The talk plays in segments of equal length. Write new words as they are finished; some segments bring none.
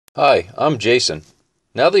Hi, I'm Jason.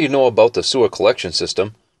 Now that you know about the sewer collection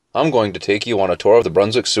system, I'm going to take you on a tour of the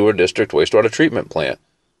Brunswick Sewer District wastewater treatment plant.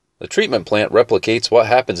 The treatment plant replicates what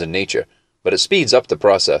happens in nature, but it speeds up the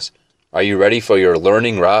process. Are you ready for your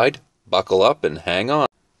learning ride? Buckle up and hang on.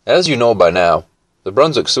 As you know by now, the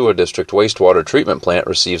Brunswick Sewer District wastewater treatment plant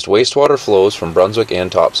receives wastewater flows from Brunswick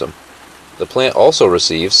and Topsom. The plant also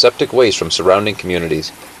receives septic waste from surrounding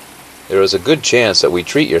communities. There is a good chance that we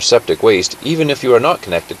treat your septic waste even if you are not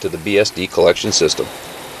connected to the BSD collection system.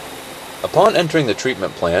 Upon entering the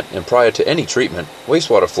treatment plant and prior to any treatment,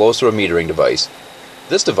 wastewater flows through a metering device.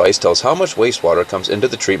 This device tells how much wastewater comes into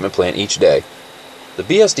the treatment plant each day. The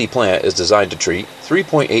BSD plant is designed to treat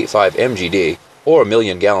 3.85 mgd, or a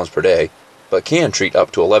million gallons per day, but can treat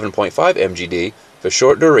up to 11.5 mgd for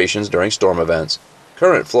short durations during storm events.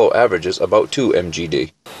 Current flow averages about 2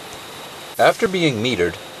 mgd. After being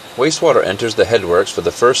metered, wastewater enters the headworks for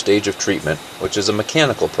the first stage of treatment, which is a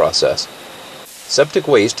mechanical process. Septic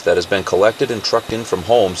waste that has been collected and trucked in from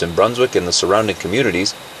homes in Brunswick and the surrounding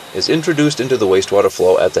communities is introduced into the wastewater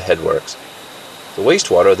flow at the headworks. The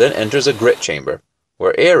wastewater then enters a grit chamber,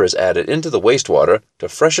 where air is added into the wastewater to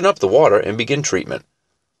freshen up the water and begin treatment.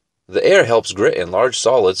 The air helps grit and large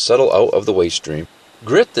solids settle out of the waste stream.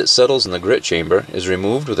 Grit that settles in the grit chamber is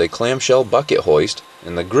removed with a clamshell bucket hoist,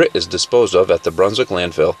 and the grit is disposed of at the Brunswick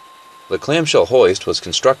landfill. The clamshell hoist was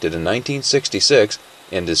constructed in 1966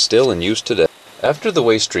 and is still in use today. After the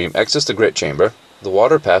waste stream exits the grit chamber, the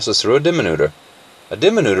water passes through a diminutor. A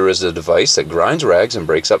diminutor is a device that grinds rags and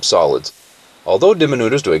breaks up solids. Although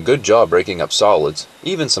diminutors do a good job breaking up solids,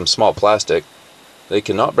 even some small plastic, they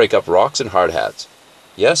cannot break up rocks and hard hats.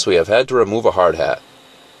 Yes, we have had to remove a hard hat.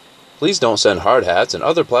 Please don't send hard hats and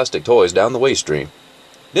other plastic toys down the waste stream.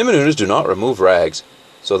 Diminutors do not remove rags,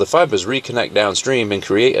 so the fibers reconnect downstream and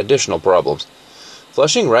create additional problems.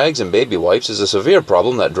 Flushing rags and baby wipes is a severe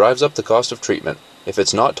problem that drives up the cost of treatment. If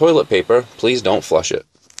it's not toilet paper, please don't flush it.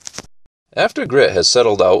 After grit has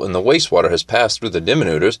settled out and the wastewater has passed through the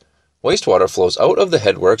diminutors, wastewater flows out of the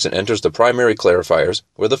headworks and enters the primary clarifiers,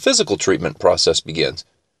 where the physical treatment process begins.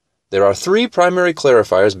 There are 3 primary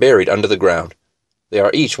clarifiers buried under the ground. They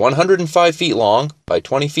are each 105 feet long by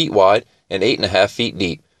 20 feet wide and 8.5 feet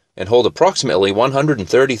deep, and hold approximately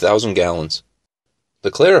 130,000 gallons. The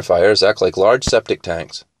clarifiers act like large septic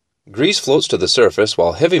tanks. Grease floats to the surface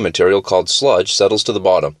while heavy material called sludge settles to the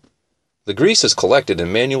bottom. The grease is collected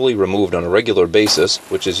and manually removed on a regular basis,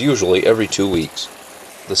 which is usually every 2 weeks.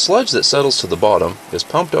 The sludge that settles to the bottom is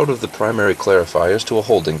pumped out of the primary clarifiers to a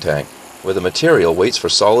holding tank, where the material waits for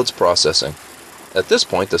solids processing. At this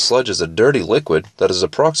point, the sludge is a dirty liquid that is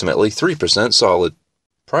approximately 3% solid.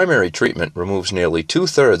 Primary treatment removes nearly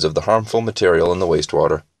 2/3 of the harmful material in the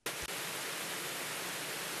wastewater.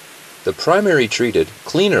 The primary treated,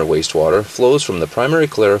 cleaner wastewater flows from the primary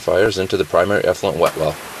clarifiers into the primary effluent wet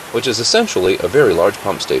well, which is essentially a very large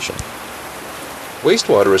pump station.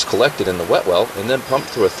 Wastewater is collected in the wet well and then pumped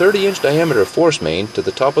through a 30-inch diameter force main to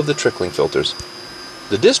the top of the trickling filters.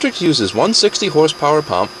 The district uses one 60 horsepower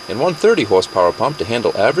pump and one 30 horsepower pump to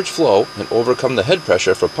handle average flow and overcome the head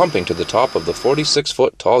pressure for pumping to the top of the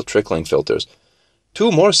 46-foot tall trickling filters.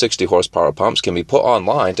 2 more 60 horsepower pumps can be put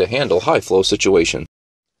online to handle high flow situations.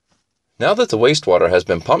 Now that the wastewater has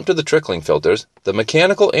been pumped to the trickling filters, the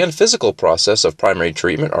mechanical and physical process of primary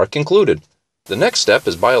treatment are concluded. The next step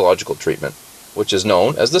is biological treatment, which is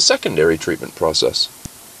known as the secondary treatment process.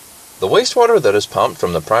 The wastewater that is pumped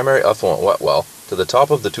from the primary effluent wet well to the top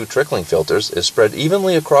of the 2 trickling filters is spread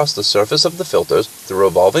evenly across the surface of the filters through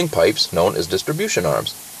revolving pipes known as distribution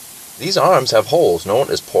arms. These arms have holes known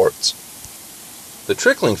as ports. The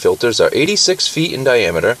trickling filters are 86 feet in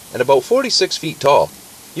diameter and about 46 feet tall.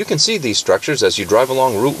 You can see these structures as you drive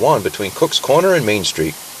along Route 1 between Cook's Corner and Main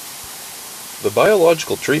Street. The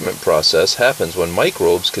biological treatment process happens when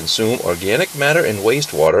microbes consume organic matter in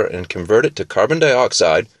wastewater and convert it to carbon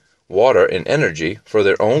dioxide, water, and energy for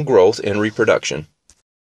their own growth and reproduction.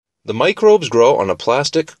 The microbes grow on a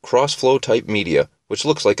plastic cross-flow type media, which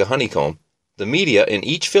looks like a honeycomb. The media in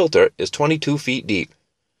each filter is 22 feet deep.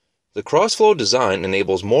 The cross-flow design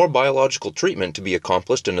enables more biological treatment to be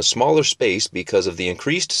accomplished in a smaller space because of the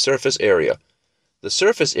increased surface area. The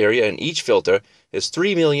surface area in each filter is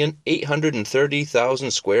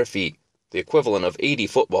 3,830,000 square feet, the equivalent of 80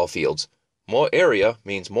 football fields. More area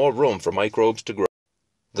means more room for microbes to grow.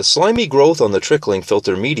 The slimy growth on the trickling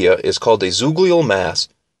filter media is called a zooglial mass.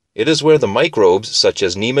 It is where the microbes such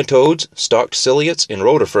as nematodes, stalked ciliates, and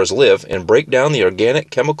rotifers live and break down the organic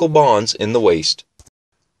chemical bonds in the waste.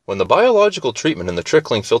 When the biological treatment in the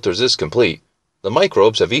trickling filters is complete, the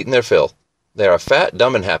microbes have eaten their fill. They are fat,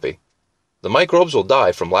 dumb, and happy. The microbes will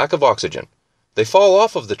die from lack of oxygen. They fall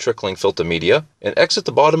off of the trickling filter media and exit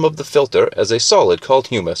the bottom of the filter as a solid called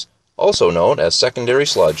humus, also known as secondary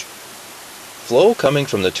sludge. Flow coming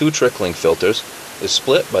from the 2 trickling filters is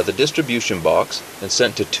split by the distribution box and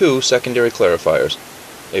sent to 2 secondary clarifiers.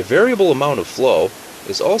 A variable amount of flow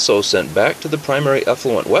is also sent back to the primary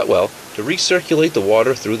effluent wet well to recirculate the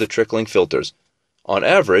water through the trickling filters. On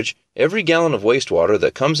average, every gallon of wastewater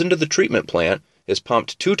that comes into the treatment plant is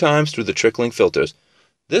pumped 2 times through the trickling filters.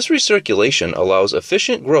 This recirculation allows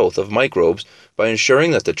efficient growth of microbes by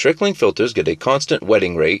ensuring that the trickling filters get a constant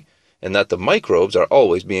wetting rate and that the microbes are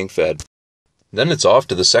always being fed. Then it's off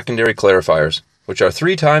to the secondary clarifiers, which are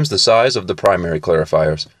 3 times the size of the primary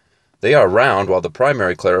clarifiers. They are round while the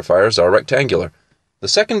primary clarifiers are rectangular. The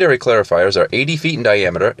secondary clarifiers are 80 feet in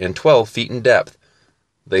diameter and 12 feet in depth.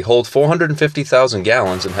 They hold 450,000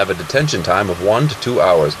 gallons and have a detention time of 1 to 2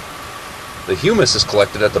 hours. The humus is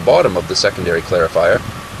collected at the bottom of the secondary clarifier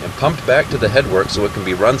and pumped back to the headwork so it can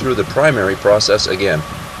be run through the primary process again.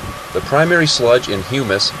 The primary sludge and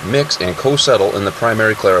humus mix and co-settle in the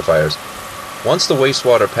primary clarifiers. Once the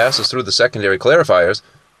wastewater passes through the secondary clarifiers,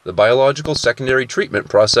 the biological secondary treatment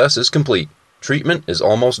process is complete. Treatment is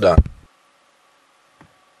almost done.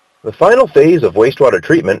 The final phase of wastewater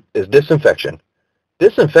treatment is disinfection.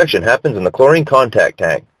 Disinfection happens in the chlorine contact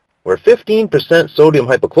tank, where 15% sodium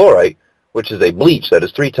hypochlorite, which is a bleach that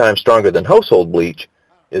is 3 times stronger than household bleach,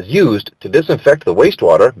 is used to disinfect the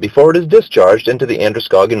wastewater before it is discharged into the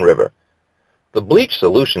Androscoggin River. The bleach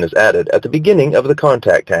solution is added at the beginning of the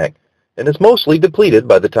contact tank and is mostly depleted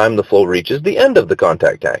by the time the flow reaches the end of the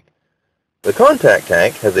contact tank. The contact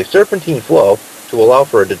tank has a serpentine flow to allow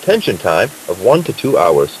for a detention time of 1 to 2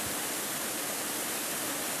 hours.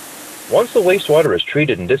 Once the wastewater is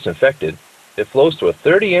treated and disinfected, it flows through a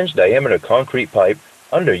 30-inch diameter concrete pipe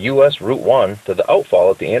under US Route 1 to the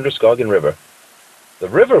outfall at the Androscoggin River. The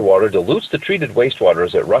river water dilutes the treated wastewater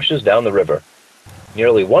as it rushes down the river.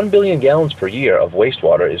 Nearly 1 billion gallons per year of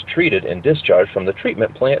wastewater is treated and discharged from the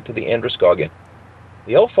treatment plant to the Androscoggin.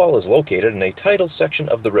 The outfall is located in a tidal section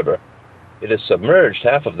of the river. It is submerged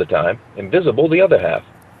half of the time and visible the other half.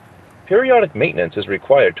 Periodic maintenance is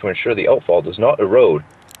required to ensure the outfall does not erode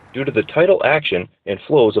due to the tidal action and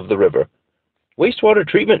flows of the river. Wastewater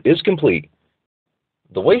treatment is complete.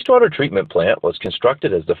 The wastewater treatment plant was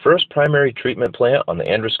constructed as the first primary treatment plant on the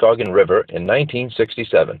Androscoggin River in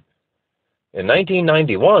 1967. In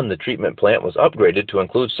 1991, the treatment plant was upgraded to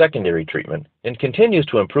include secondary treatment and continues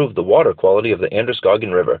to improve the water quality of the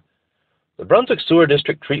Androscoggin River. The Brunswick Sewer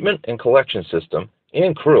District treatment and collection system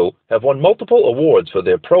and crew have won multiple awards for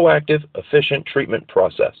their proactive, efficient treatment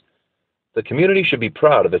process. The community should be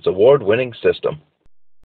proud of its award-winning system.